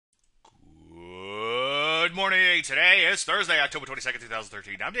Good morning. Today is Thursday, October 22nd,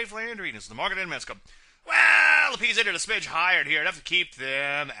 2013. I'm Dave Landry, and this is the Market and Mescom. Well, the P's ended a smidge higher here. Enough to keep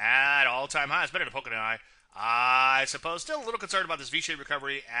them at all-time highs. Better to poke an eye, I suppose. Still a little concerned about this V-shaped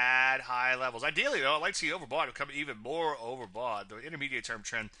recovery at high levels. Ideally, though, I'd like to see overbought. Become even more overbought. The intermediate-term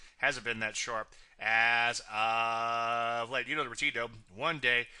trend hasn't been that sharp as of late. You know the routine, though. One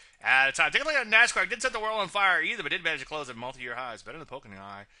day at a time. Take a look at NASDAQ. Didn't set the world on fire either, but did manage to close at multi-year highs. Better than poking an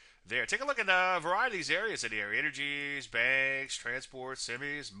eye there. Take a look at a variety of these areas in here. Energies, banks, transport,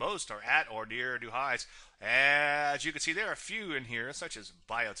 semis. Most are at or near new highs. As you can see, there are a few in here, such as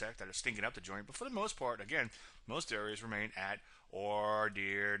biotech, that are stinking up the joint. But for the most part, again, most areas remain at or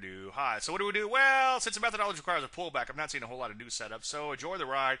near new highs. So what do we do? Well, since the methodology requires a pullback, I'm not seeing a whole lot of new setups. So enjoy the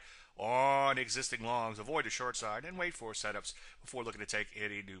ride on existing longs. Avoid the short side and wait for setups before looking to take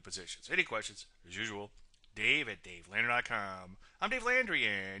any new positions. Any questions? As usual, Dave at DaveLandry.com. I'm Dave Landry,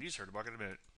 and you just heard the market in a minute.